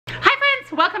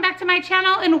welcome back to my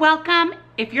channel and welcome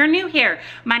if you're new here.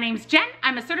 My name's Jen.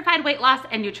 I'm a certified weight loss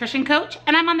and nutrition coach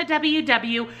and I'm on the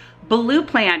WW Blue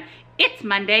Plan. It's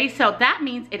Monday, so that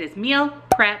means it is meal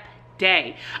prep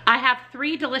day. I have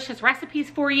 3 delicious recipes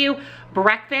for you,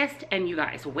 breakfast, and you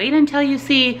guys wait until you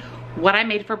see what I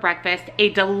made for breakfast, a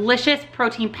delicious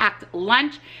protein-packed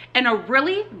lunch, and a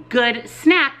really good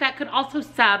snack that could also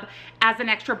sub as an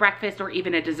extra breakfast or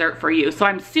even a dessert for you. So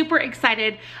I'm super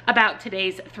excited about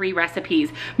today's 3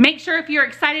 recipes. Make sure if you're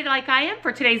excited like I am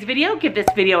for today's video, give this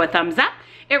video a thumbs up.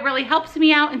 It really helps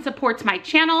me out and supports my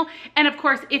channel. And of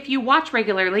course, if you watch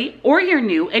regularly or you're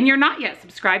new and you're not yet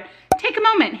subscribed, take a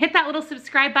moment, hit that little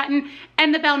subscribe button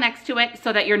and the bell next to it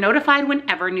so that you're notified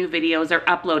whenever new videos are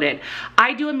uploaded.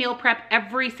 I do a meal prep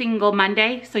every single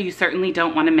Monday, so you certainly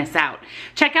don't want to miss out.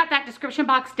 Check out that description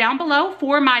box down below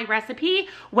for my recipe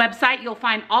website. You'll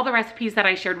find all the recipes that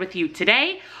I shared with you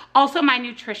today. Also my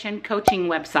nutrition coaching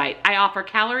website. I offer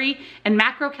calorie and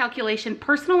macro calculation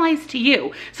personalized to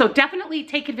you. So definitely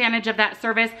take advantage of that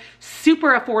service.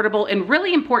 Super affordable and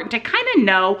really important to kind of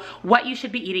know what you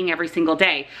should be eating every single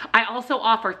day. I also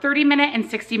offer 30-minute and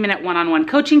 60-minute one-on-one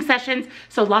coaching sessions,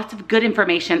 so lots of good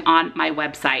information on my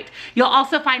website. You'll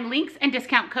also find links and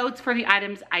discount codes for the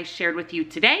items I shared with you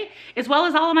today, as well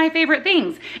as all of my favorite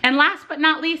things. And last but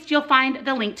not least, you'll find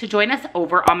the link to join us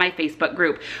over on my Facebook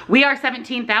group. We are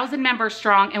 17,000 members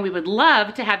strong, and we would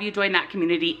love to have you join that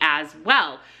community as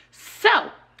well.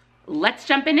 So let's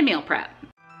jump into meal prep.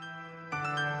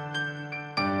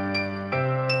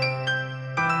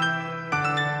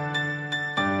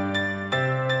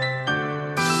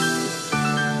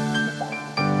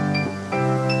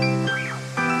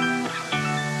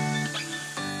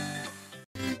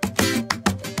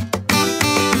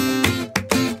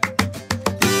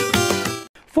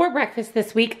 For breakfast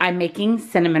this week, I'm making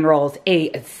cinnamon rolls,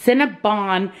 a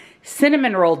Cinnabon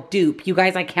cinnamon roll dupe. You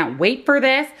guys, I can't wait for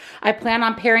this. I plan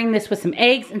on pairing this with some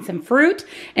eggs and some fruit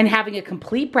and having a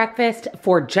complete breakfast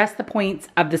for just the points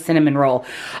of the cinnamon roll.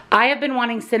 I have been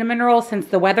wanting cinnamon rolls since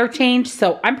the weather changed,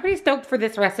 so I'm pretty stoked for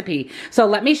this recipe. So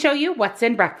let me show you what's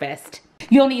in breakfast.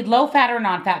 You'll need low-fat or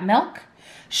non-fat milk,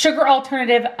 sugar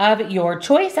alternative of your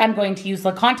choice. I'm going to use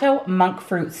LAKANTO monk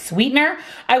fruit sweetener.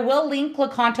 I will link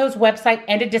LAKANTO's website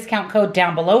and a discount code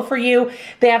down below for you.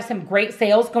 They have some great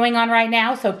sales going on right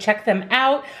now, so check them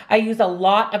out. I use a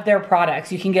lot of their products.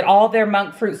 You can get all their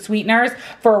monk fruit sweeteners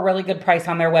for a really good price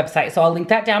on their website, so I'll link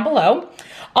that down below.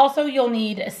 Also, you'll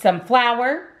need some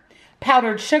flour,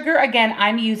 powdered sugar. Again,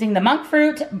 I'm using the monk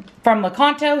fruit from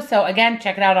LAKANTO, so again,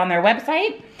 check it out on their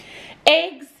website.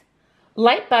 Eggs,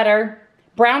 light butter,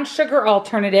 brown sugar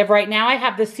alternative. Right now I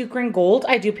have the SUKRIN Gold.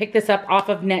 I do pick this up off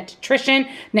of Netrition.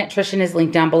 Netrition is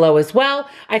linked down below as well.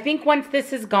 I think once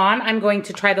this is gone, I'm going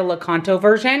to try the LAKANTO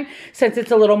version since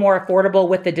it's a little more affordable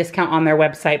with the discount on their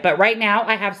website. But right now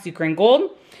I have SUKRIN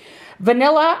Gold.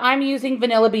 Vanilla, I'm using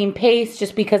vanilla bean paste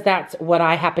just because that's what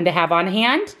I happen to have on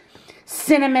hand.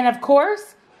 Cinnamon, of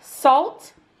course.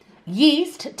 Salt.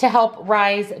 Yeast to help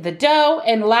rise the dough.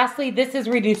 And lastly, this is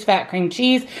reduced fat cream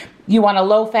cheese. You want a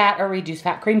low fat or reduced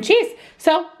fat cream cheese.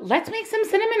 So let's make some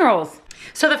cinnamon rolls.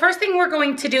 So the first thing we're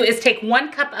going to do is take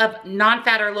 1 cup of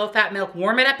non-fat or low-fat milk,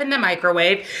 warm it up in the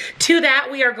microwave. To that,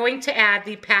 we are going to add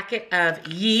the packet of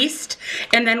yeast,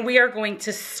 and then we are going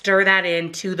to stir that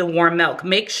into the warm milk.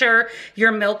 Make sure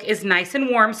your milk is nice and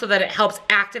warm so that it helps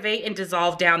activate and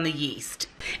dissolve down the yeast.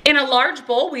 In a large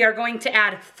bowl, we are going to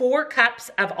add 4 cups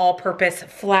of all-purpose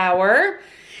flour.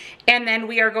 And then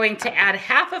we are going to add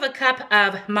half of a cup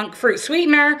of monk fruit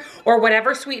sweetener or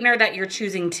whatever sweetener that you're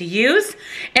choosing to use.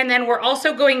 And then we're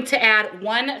also going to add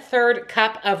 1/3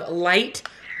 cup of light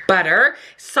butter,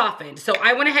 softened. So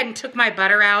I went ahead and took my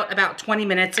butter out about 20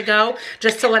 minutes ago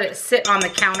just to let it sit on the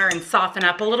counter and soften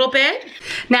up a little bit.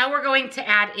 Now we're going to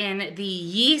add in the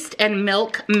yeast and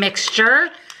milk mixture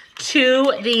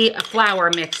to the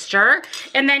flour mixture.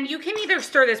 And then you can either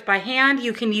stir this by hand,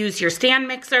 you can use your stand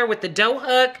mixer with the dough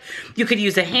hook, you could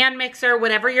use a hand mixer,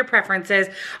 whatever your preference is.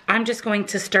 I'm just going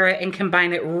to stir it and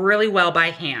combine it really well by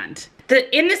hand.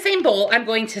 In the same bowl, I'm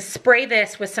going to spray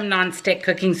this with some non-stick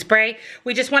cooking spray.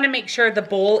 We just want to make sure the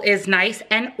bowl is nice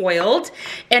and oiled.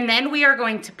 And then we are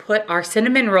going to put our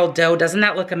cinnamon roll dough, doesn't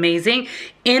that look amazing,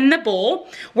 in the bowl.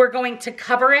 We're going to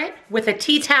cover it with a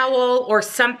tea towel or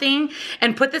something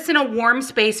and put this in a warm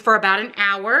space for about an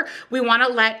hour. We want to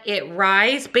let it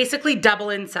rise, basically double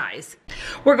in size.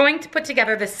 We're going to put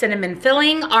together the cinnamon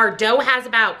filling. Our dough has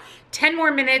about 10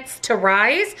 more minutes to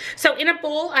rise. So in a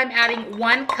bowl, I'm adding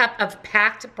 1 cup of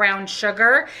packed brown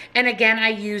sugar. And again, I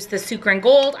use the SUKRIN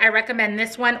Gold. I recommend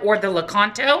this one or the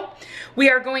LAKANTO. We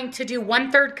are going to do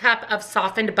 1/3 cup of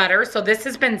softened butter. So this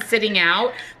has been sitting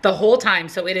out the whole time.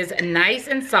 So it is nice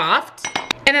and soft.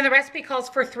 And then the recipe calls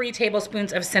for 3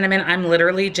 tablespoons of cinnamon. I'm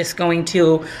literally just going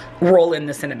to roll in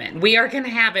the cinnamon. We are gonna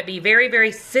have it be very,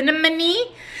 very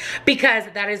cinnamony because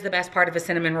that is the best part of a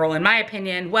cinnamon roll in my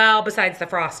opinion. Well, besides the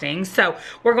frosting. So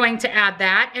we're going to add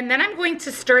that. And then I'm going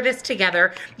to stir this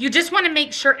together. You just wanna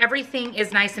make sure everything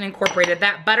is nice and incorporated.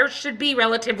 That butter should be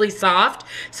relatively soft.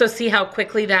 So see how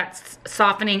quickly that's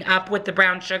softening up with the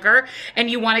brown sugar. And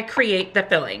you wanna create the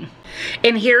filling.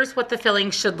 And here's what the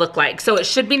filling should look like. So it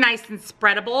should be nice and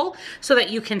spreadable so that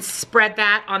you can spread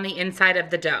that on the inside of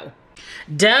the dough.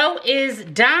 Dough is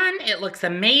done. It looks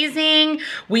amazing.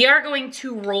 We are going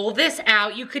to roll this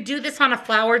out. You could do this on a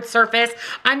floured surface.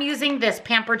 I'm using this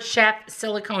Pampered Chef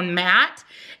silicone mat.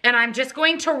 And I'm just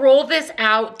going to roll this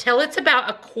out till it's about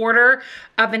 1/4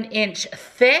 of an inch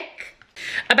thick,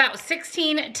 about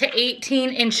 16 to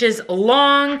 18 inches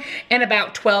long, and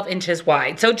about 12 inches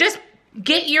wide. So just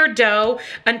get your dough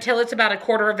until it's about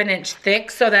 1/4 of an inch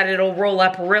thick so that it'll roll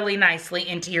up really nicely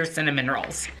into your cinnamon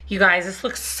rolls. You guys, this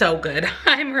looks so good.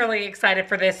 I'm really excited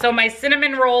for this. So my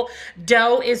cinnamon roll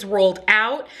dough is rolled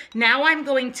out. Now I'm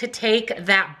going to take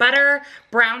that butter,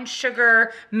 brown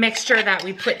sugar mixture that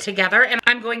we put together, and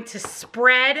I'm going to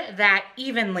spread that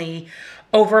evenly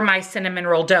over my cinnamon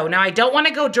roll dough. Now I don't want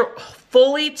to go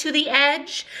fully to the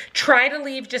edge. Try to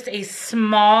leave just a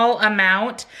small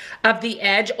amount of the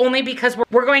edge, only because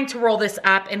we're going to roll this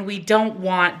up and we don't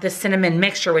want the cinnamon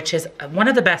mixture, which is one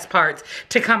of the best parts,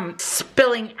 to come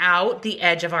spilling out the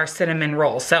edge of our cinnamon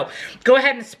roll. So go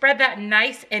ahead and spread that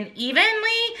nice and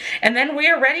evenly, and then we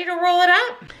are ready to roll it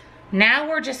up. Now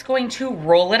we're just going to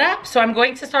roll it up. So I'm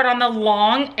going to start on the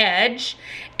long edge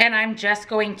and I'm just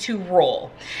going to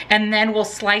roll. And then we'll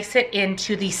slice it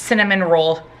into the cinnamon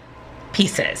roll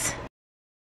pieces.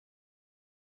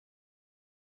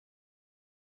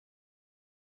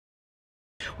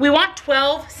 We want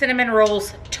 12 cinnamon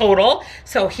rolls total.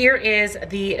 So here is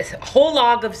the whole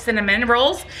log of cinnamon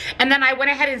rolls. And then I went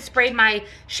ahead and sprayed my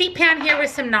sheet pan here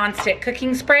with some nonstick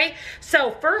cooking spray.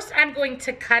 So first I'm going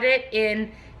to cut it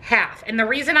in half. And the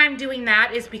reason I'm doing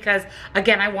that is because,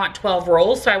 again, I want 12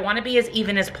 rolls, so I want to be as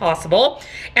even as possible.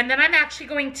 And then I'm actually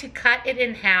going to cut it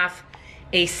in half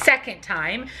a second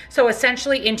time, so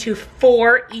essentially into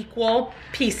 4 equal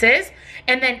pieces.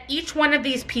 And then each one of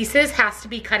these pieces has to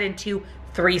be cut into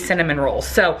 3 cinnamon rolls.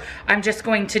 So I'm just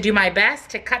going to do my best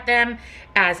to cut them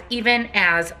as even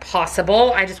as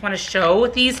possible. I just want to show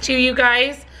these to you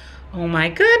guys. Oh my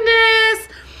goodness.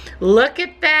 Look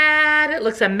at that, it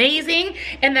looks amazing.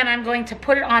 And then I'm going to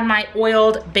put it on my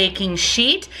oiled baking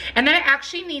sheet. And then it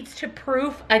actually needs to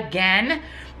proof again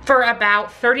for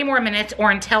about 30 more minutes, or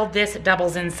until this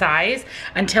doubles in size,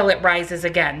 until it rises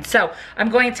again. So I'm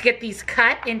going to get these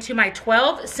cut into my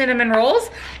 12 cinnamon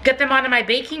rolls, get them onto my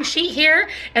baking sheet here,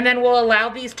 and then we'll allow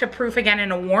these to proof again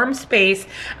in a warm space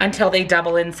until they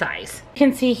double in size. You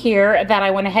can see here that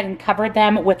I went ahead and covered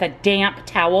them with a damp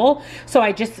towel. So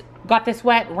I just got this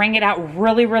wet, wring it out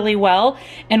really, really well,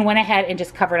 and went ahead and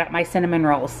just covered up my cinnamon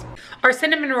rolls. Our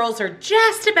cinnamon rolls are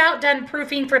just about done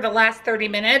proofing for the last 30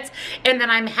 minutes, and then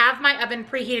I have my oven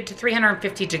preheated to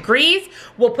 350 degrees.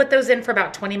 We'll put those in for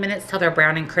about 20 minutes till they're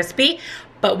brown and crispy.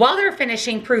 But while they're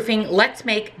finishing proofing, let's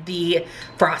make the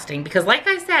frosting, because like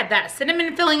I said, that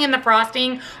cinnamon filling and the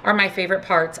frosting are my favorite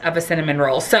parts of a cinnamon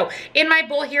roll. So in my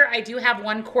bowl here, I do have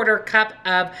 1/4 cup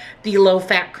of the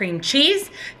low-fat cream cheese.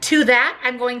 To that,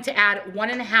 I'm going to add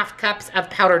 1.5 cups of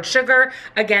powdered sugar.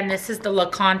 Again, this is the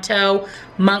LAKANTO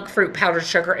monk fruit powdered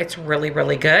sugar. It's really,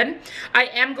 really good.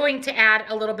 I am going to add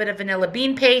a little bit of vanilla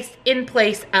bean paste in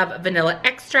place of vanilla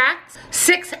extract.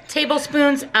 6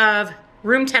 tablespoons of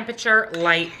room temperature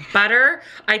light butter.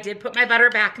 I did put my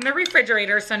butter back in the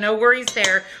refrigerator, so no worries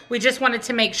there. We just wanted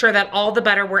to make sure that all the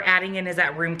butter we're adding in is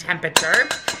at room temperature.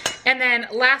 And then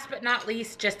last but not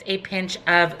least, just a pinch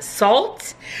of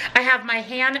salt. I have my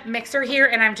hand mixer here,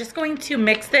 and I'm just going to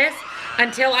mix this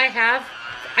until I have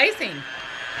icing.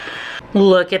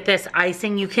 Look at this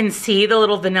icing. You can see the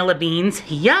little vanilla beans.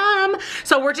 Yum!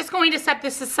 So we're just going to set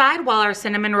this aside while our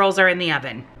cinnamon rolls are in the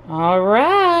oven. All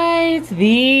right,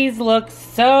 these look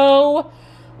so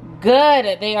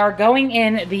good. They are going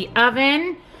in the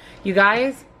oven. You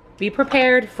guys, be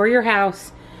prepared for your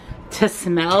house to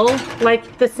smell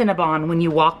like the Cinnabon when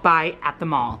you walk by at the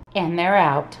mall. And they're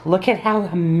out. Look at how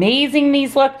amazing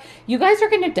these look. You guys are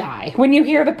gonna die when you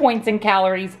hear the points and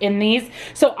calories in these.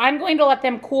 So I'm going to let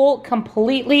them cool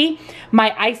completely.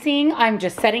 My icing, I'm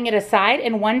just setting it aside,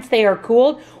 and once they are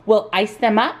cooled, we'll ice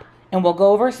them up and we'll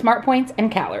go over smart points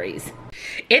and calories.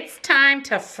 It's time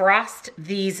to frost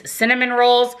these cinnamon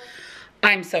rolls.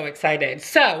 I'm so excited.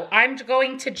 So I'm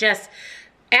going to just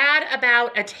add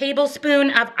about a tablespoon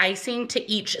of icing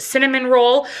to each cinnamon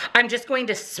roll. I'm just going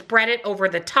to spread it over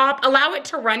the top, allow it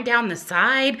to run down the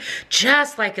side,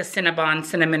 just like a Cinnabon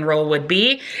cinnamon roll would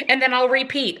be. And then I'll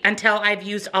repeat until I've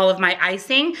used all of my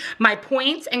icing. My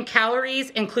points and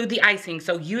calories include the icing,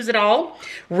 so use it all.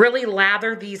 Really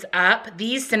lather these up.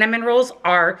 These cinnamon rolls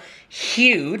are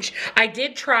huge. I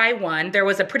did try one. There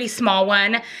was a pretty small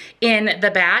one in the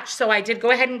batch, so I did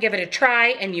go ahead and give it a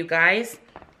try, and you guys,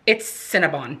 it's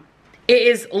Cinnabon. It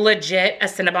is legit a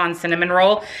Cinnabon cinnamon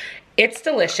roll. It's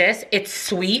delicious. It's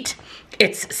sweet.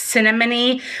 It's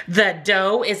cinnamony. The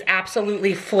dough is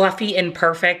absolutely fluffy and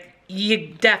perfect.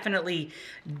 You definitely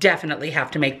have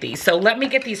to make these. So let me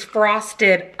get these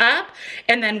frosted up,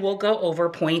 and then we'll go over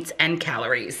points and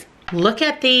calories. Look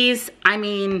at these. I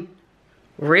mean,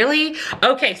 really?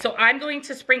 Okay, so I'm going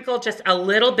to sprinkle just a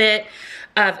little bit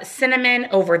of cinnamon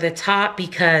over the top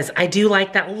because I do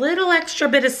like that little extra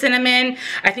bit of cinnamon.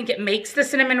 I think it makes the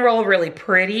cinnamon roll really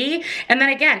pretty. And then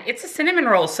again, it's a cinnamon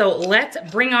roll, so let's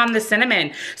bring on the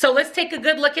cinnamon. So let's take a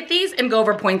good look at these and go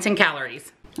over points and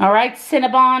calories. All right,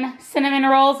 Cinnabon cinnamon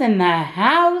rolls in the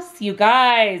house, you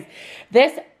guys.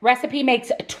 This recipe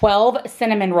makes 12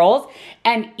 cinnamon rolls,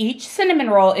 and each cinnamon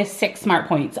roll is 6 smart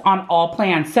points on all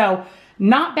plans. So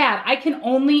not bad. I can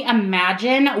only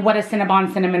imagine what a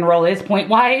Cinnabon cinnamon roll is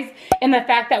point-wise, and the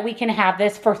fact that we can have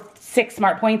this for 6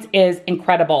 smart points is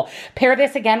incredible. Pair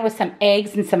this again with some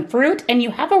eggs and some fruit, and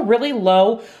you have a really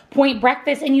low point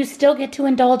breakfast, and you still get to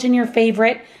indulge in your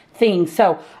favorite things.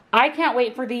 So I can't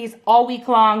wait for these all week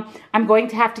long. I'm going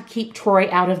to have to keep Troy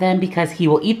out of them because he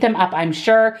will eat them up, I'm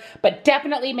sure. But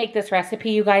definitely make this recipe,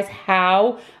 you guys.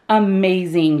 How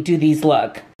amazing do these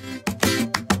look?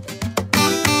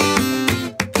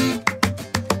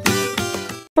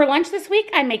 For lunch this week,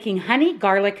 I'm making honey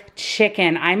garlic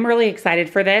chicken. I'm really excited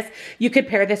for this. You could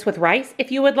pair this with rice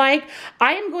if you would like.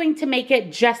 I am going to make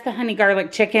it just the honey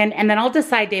garlic chicken, and then I'll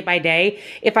decide day by day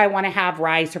if I want to have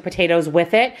rice or potatoes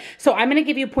with it. So I'm going to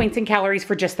give you points and calories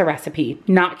for just the recipe,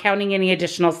 not counting any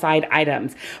additional side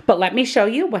items. But let me show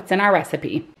you what's in our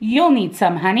recipe. You'll need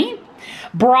some honey,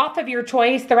 broth of your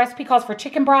choice. The recipe calls for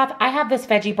chicken broth. I have this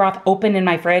veggie broth open in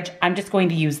my fridge. I'm just going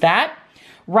to use that.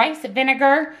 Rice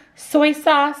vinegar, soy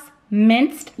sauce,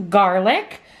 minced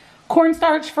garlic,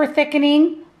 cornstarch for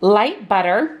thickening, light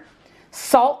butter,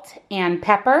 salt and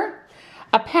pepper,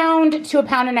 a pound to a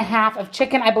pound and a half of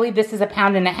chicken. I believe this is a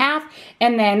pound and a half,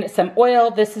 and then some oil.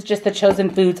 This is just the Chosen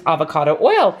Foods avocado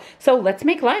oil. So let's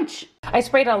make lunch. I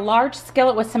sprayed a large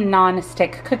skillet with some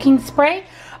non-stick cooking spray.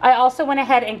 I also went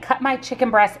ahead and cut my chicken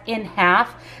breasts in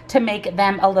half to make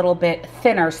them a little bit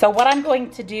thinner. So what I'm going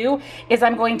to do is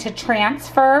I'm going to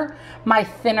transfer my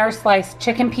thinner sliced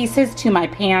chicken pieces to my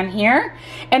pan here.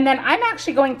 And then I'm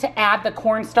actually going to add the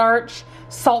cornstarch,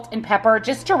 salt and pepper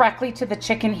just directly to the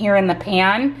chicken here in the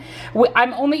pan.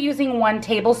 I'm only using 1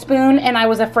 tablespoon, and I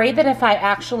was afraid that if I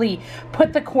actually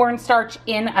put the cornstarch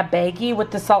in a baggie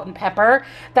with the salt and pepper,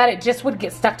 that it just would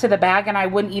get stuck to the bag and I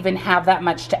wouldn't even have that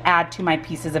much to add to my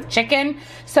pieces of chicken.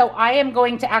 So I am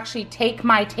going to actually take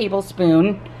my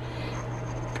tablespoon,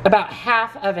 about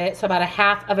half of it, so about a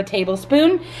half of a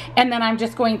tablespoon, and then I'm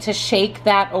just going to shake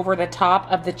that over the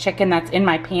top of the chicken that's in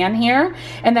my pan here,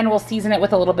 and then we'll season it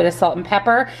with a little bit of salt and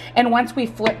pepper. And once we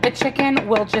flip the chicken,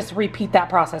 we'll just repeat that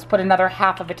process. Put another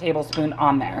half of a tablespoon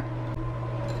on there.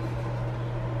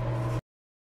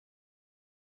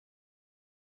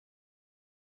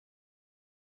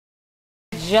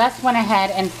 Just went ahead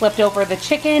and flipped over the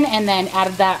chicken and then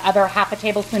added that other half a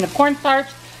tablespoon of cornstarch,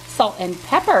 salt and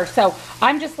pepper. So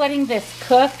I'm just letting this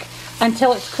cook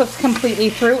until it cooks completely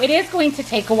through. It is going to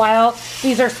take a while.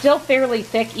 These are still fairly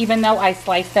thick even though I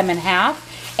sliced them in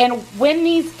half. And when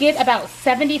these get about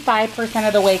 75%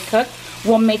 of the way cooked,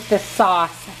 we'll make the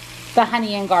sauce, the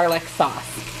honey and garlic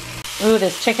sauce. Ooh,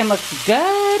 this chicken looks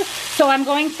good. So I'm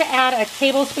going to add a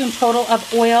tablespoon total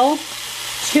of oil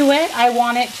to it. I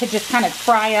want it to just kind of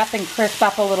fry up and crisp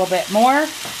up a little bit more.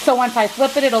 So once I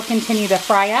flip it, it'll continue to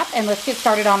fry up, and let's get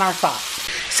started on our sauce.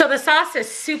 So the sauce is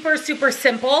super, super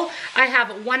simple. I have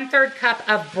 1/3 cup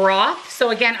of broth. So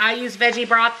again, I use veggie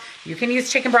broth. You can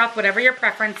use chicken broth, whatever your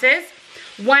preference is.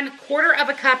 1/4 of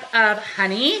a cup of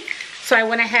honey. So I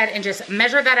went ahead and just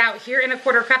measured that out here in a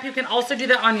 1/4 cup. You can also do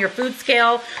that on your food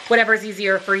scale, whatever is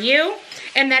easier for you.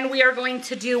 And then we are going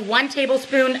to do 1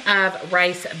 tablespoon of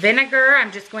rice vinegar.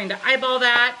 I'm just going to eyeball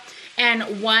that.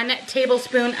 And 1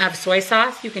 tablespoon of soy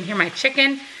sauce. You can hear my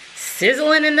chicken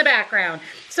sizzling in the background.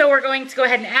 So we're going to go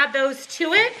ahead and add those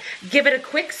to it, give it a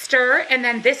quick stir, and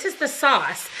then this is the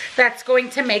sauce that's going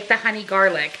to make the honey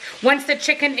garlic. Once the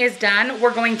chicken is done,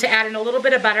 we're going to add in a little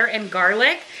bit of butter and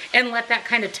garlic and let that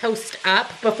kind of toast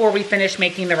up before we finish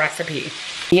making the recipe.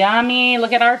 Yummy,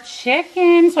 look at our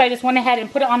chicken. So I just went ahead and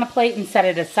put it on a plate and set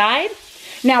it aside.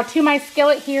 Now to my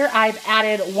skillet here, I've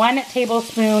added 1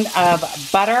 tablespoon of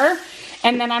butter.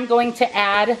 And then I'm going to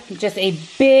add just a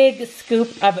big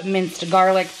scoop of minced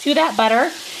garlic to that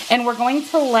butter. And we're going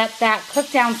to let that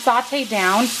cook down, saute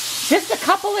down, just a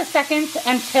couple of seconds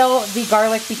until the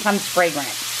garlic becomes fragrant.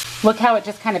 Look how it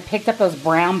just kind of picked up those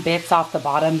brown bits off the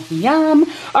bottom.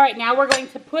 Yum. All right, now we're going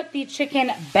to put the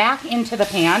chicken back into the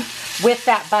pan with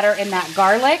that butter and that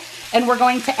garlic. And we're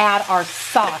going to add our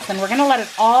sauce. And we're gonna let it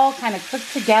all kind of cook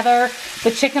together. The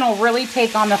chicken will really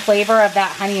take on the flavor of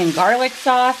that honey and garlic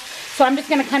sauce. So I'm just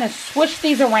gonna kind of swoosh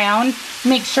these around,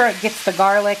 make sure it gets the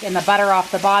garlic and the butter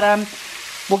off the bottom.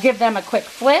 We'll give them a quick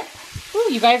flip.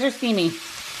 Ooh, you guys are steamy.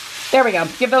 There we go.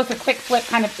 Give those a quick flip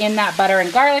kind of in that butter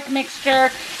and garlic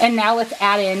mixture. And now let's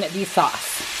add in the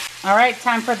sauce. All right,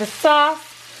 time for the sauce.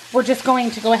 We're just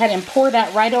going to go ahead and pour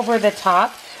that right over the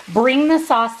top. Bring the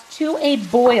sauce to a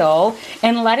boil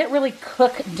and let it really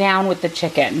cook down with the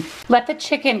chicken. Let the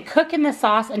chicken cook in the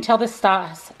sauce until the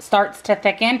sauce starts to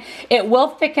thicken. It will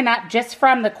thicken up just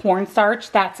from the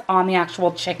cornstarch that's on the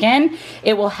actual chicken.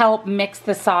 It will help mix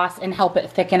the sauce and help it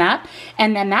thicken up.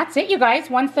 And then that's it, you guys.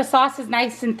 Once the sauce is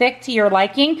nice and thick to your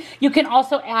liking, you can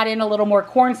also add in a little more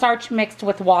cornstarch mixed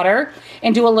with water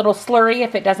and do a little slurry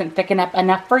if it doesn't thicken up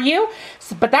enough for you.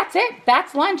 So, but that's it.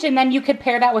 That's lunch. And then you could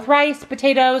pair that with rice,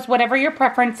 potatoes, whatever your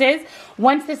preference is.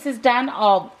 Once this is done,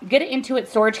 I'll get it into its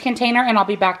storage container and I'll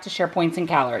be back to share points and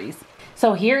calories.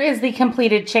 So here is the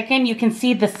completed chicken. You can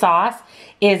see the sauce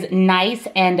is nice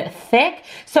and thick.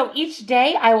 So each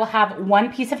day I will have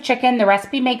 1 piece of chicken. The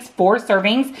recipe makes 4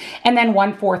 servings and then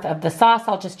 1/4 of the sauce.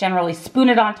 I'll just generally spoon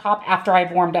it on top after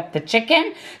I've warmed up the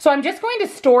chicken. So I'm just going to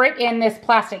store it in this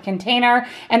plastic container,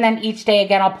 and then each day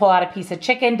again I'll pull out a piece of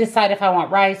chicken, decide if I want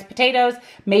rice, potatoes,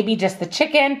 maybe just the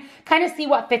chicken, kind of see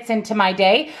what fits into my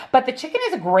day. But the chicken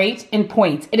is great in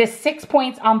points. It is 6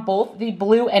 points on both the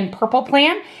blue and purple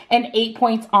plan and 8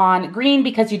 points on green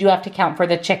because you do have to count for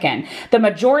the chicken.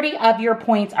 The majority of your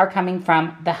points are coming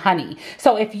from the honey.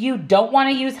 So if you don't want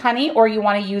to use honey or you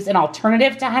want to use an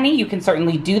alternative to honey, you can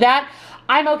certainly do that.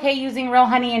 I'm okay using real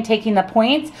honey and taking the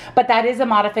points, but that is a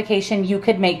modification you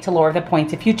could make to lower the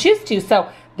points if you choose to. So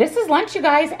this is lunch, you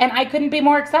guys, and I couldn't be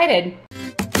more excited.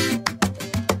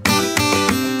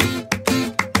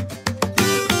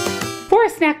 For a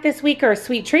snack this week or a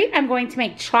sweet treat, I'm going to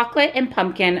make chocolate and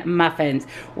pumpkin muffins.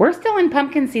 We're still in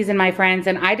pumpkin season, my friends,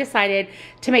 and I decided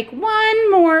to make 1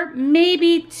 more,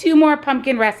 maybe 2 more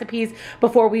pumpkin recipes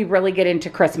before we really get into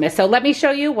Christmas. So let me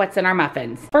show you what's in our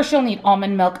muffins. First, you'll need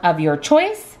almond milk of your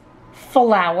choice,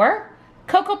 flour,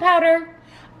 cocoa powder,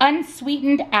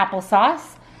 unsweetened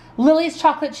applesauce, Lily's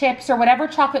chocolate chips or whatever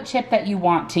chocolate chip that you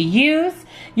want to use.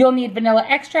 You'll need vanilla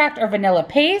extract or vanilla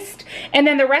paste. And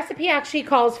then the recipe actually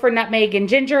calls for nutmeg and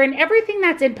ginger and everything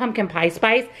that's in pumpkin pie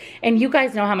spice. And you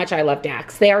guys know how much I love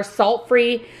Dax. They are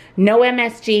salt-free, no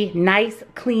MSG, nice,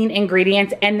 clean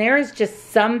ingredients. And there is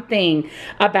just something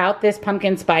about this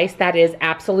pumpkin spice that is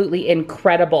absolutely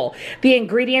incredible. The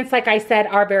ingredients, like I said,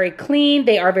 are very clean.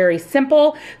 They are very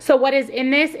simple. So what is in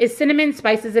this is cinnamon,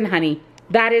 spices, and honey.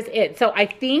 That is it. So I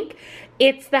think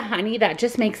it's the honey that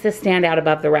just makes this stand out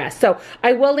above the rest. So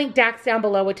I will link Dax down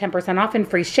below with 10% off and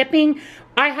free shipping.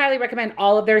 I highly recommend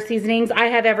all of their seasonings. I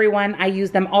have every one. I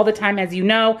use them all the time, as you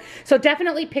know. So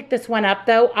definitely pick this one up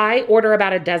though. I order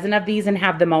about a dozen of these and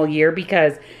have them all year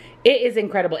because it is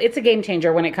incredible. It's a game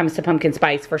changer when it comes to pumpkin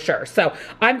spice for sure. So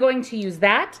I'm going to use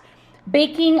that.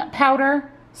 Baking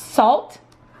powder, salt,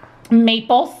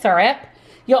 maple syrup.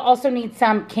 You'll also need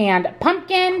some canned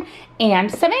pumpkin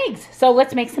and some eggs. So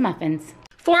let's make some muffins.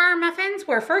 For our muffins,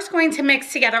 we're first going to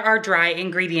mix together our dry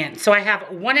ingredients. So I have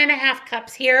 1.5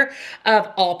 cups here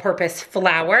of all-purpose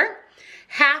flour,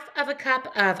 1/2 of a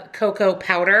cup of cocoa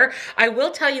powder. I will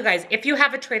tell you guys, if you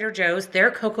have a Trader Joe's, their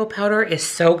cocoa powder is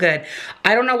so good.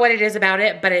 I don't know what it is about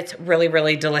it, but it's really,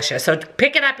 really delicious. So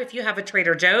pick it up if you have a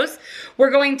Trader Joe's.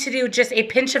 We're going to do just a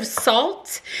pinch of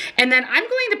salt, and then I'm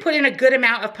going to put in a good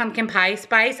amount of pumpkin pie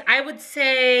spice. I would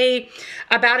say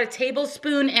about a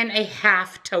tablespoon and a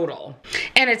half total.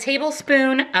 And a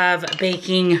tablespoon of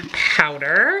baking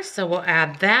powder. So we'll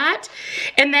add that.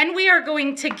 And then we are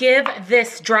going to give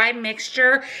this dry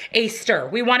mixture a stir.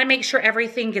 We want to make sure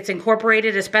everything gets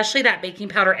incorporated, especially that baking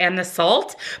powder and the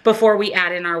salt, before we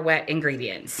add in our wet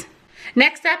ingredients.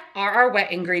 Next up are our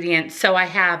wet ingredients. So I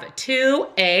have 2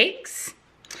 eggs.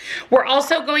 We're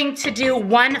also going to do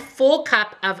 1 full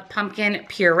cup of pumpkin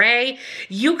puree.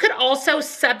 You could also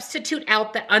substitute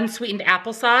out the unsweetened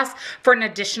applesauce for an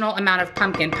additional amount of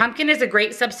pumpkin. Pumpkin is a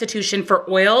great substitution for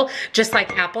oil, just like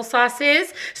applesauce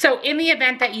is. So in the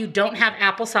event that you don't have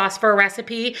applesauce for a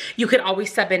recipe, you could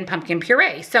always sub in pumpkin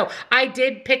puree. So I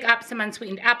did pick up some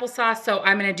unsweetened applesauce, so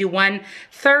I'm gonna do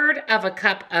 1/3 of a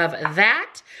cup of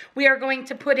that. We are going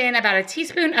to put in about a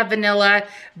teaspoon of vanilla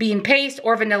bean paste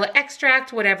or vanilla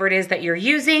extract, whatever it is that you're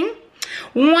using.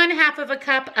 1/2 of a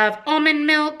cup of almond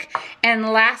milk.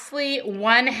 And lastly,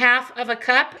 1/2 of a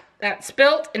cup, that's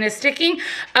spilt and is sticking,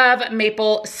 of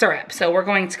maple syrup. So we're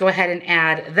going to go ahead and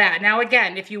add that. Now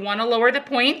again, if you want to lower the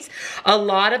points, a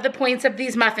lot of the points of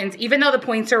these muffins, even though the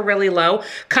points are really low,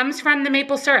 comes from the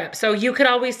maple syrup. So you could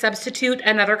always substitute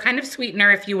another kind of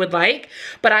sweetener if you would like,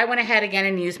 but I went ahead again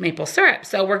and used maple syrup.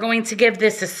 So we're going to give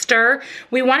this a stir.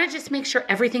 We want to just make sure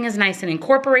everything is nice and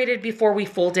incorporated before we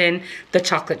fold in the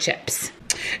chocolate chips.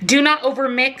 Do not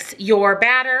overmix your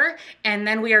batter, and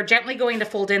then we are gently going to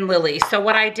fold in Lily's. So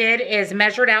what I did is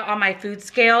measured out on my food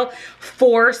scale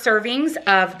 4 servings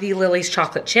of the Lily's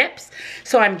chocolate chips.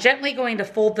 So I'm gently going to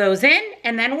fold those in,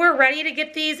 and then we're ready to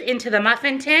get these into the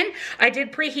muffin tin. I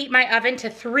did preheat my oven to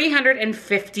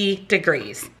 350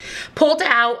 degrees. Pulled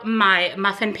out my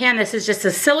muffin pan. This is just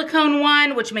a silicone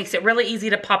one, which makes it really easy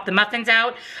to pop the muffins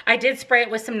out. I did spray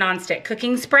it with some nonstick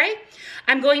cooking spray.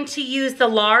 I'm going to use the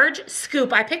large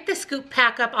scoop. I picked the scoop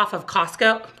pack up off of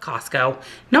Costco.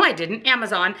 No, I didn't,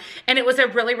 Amazon. And it was a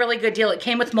really, really good deal. It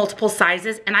came with multiple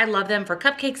sizes, and I love them for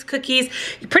cupcakes, cookies,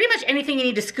 pretty much anything you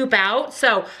need to scoop out.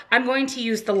 So I'm going to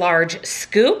use the large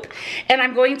scoop, and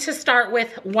I'm going to start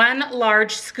with 1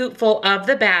 large scoopful of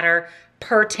the batter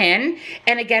per tin.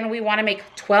 And again, we want to make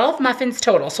 12 muffins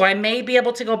total. So I may be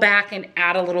able to go back and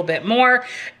add a little bit more.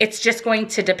 It's just going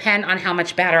to depend on how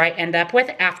much batter I end up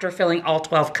with after filling all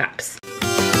 12 cups.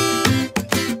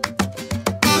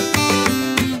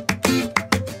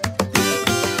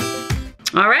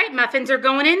 All right, muffins are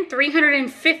going in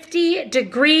 350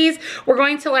 degrees. We're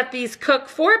going to let these cook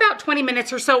for about 20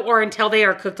 minutes or so, or until they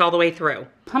are cooked all the way through.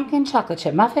 Pumpkin chocolate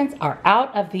chip muffins are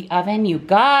out of the oven. You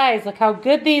guys, look how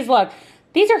good these look.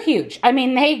 These are huge. I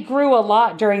mean, they grew a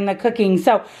lot during the cooking.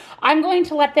 So I'm going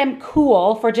to let them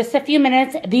cool for just a few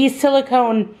minutes. These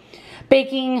silicone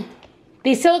muffin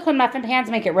pans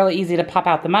make it really easy to pop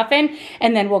out the muffin,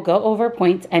 and then we'll go over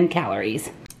points and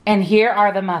calories. And here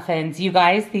are the muffins. You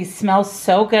guys, these smell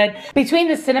so good. Between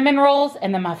the cinnamon rolls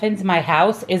and the muffins, my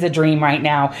house is a dream right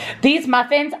now. These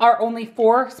muffins are only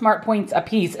 4 smart points a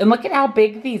piece. And look at how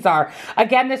big these are.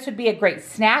 Again, this would be a great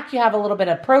snack. You have a little bit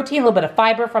of protein, a little bit of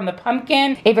fiber from the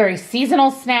pumpkin, a very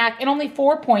seasonal snack, and only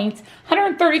 4 points,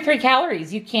 133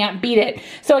 calories. You can't beat it.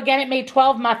 So again, it made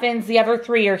 12 muffins. The other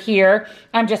 3 are here.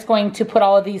 I'm just going to put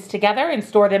all of these together and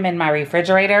store them in my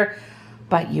refrigerator.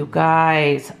 But you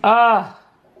guys,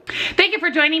 thank you for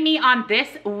joining me on this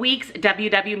week's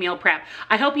WW Meal Prep.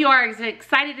 I hope you are as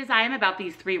excited as I am about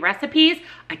these 3 recipes.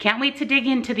 I can't wait to dig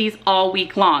into these all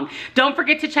week long. Don't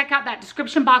forget to check out that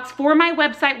description box for my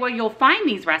website where you'll find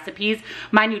these recipes,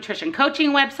 my nutrition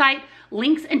coaching website,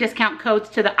 links and discount codes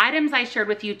to the items I shared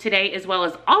with you today, as well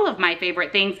as all of my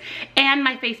favorite things, and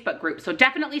my Facebook group. So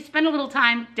definitely spend a little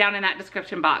time down in that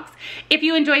description box. If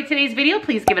you enjoyed today's video,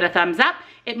 please give it a thumbs up.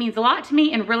 It means a lot to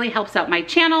me and really helps out my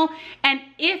channel. And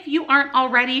if you aren't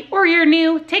already or you're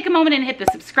new, take a moment and hit the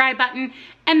subscribe button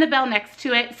and the bell next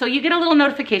to it so you get a little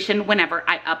notification whenever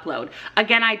I upload.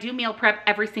 Again, I do meal prep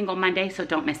every single Monday, so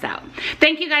don't miss out.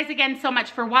 Thank you guys again so much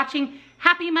for watching.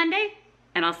 Happy Monday,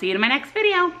 and I'll see you in my next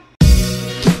video.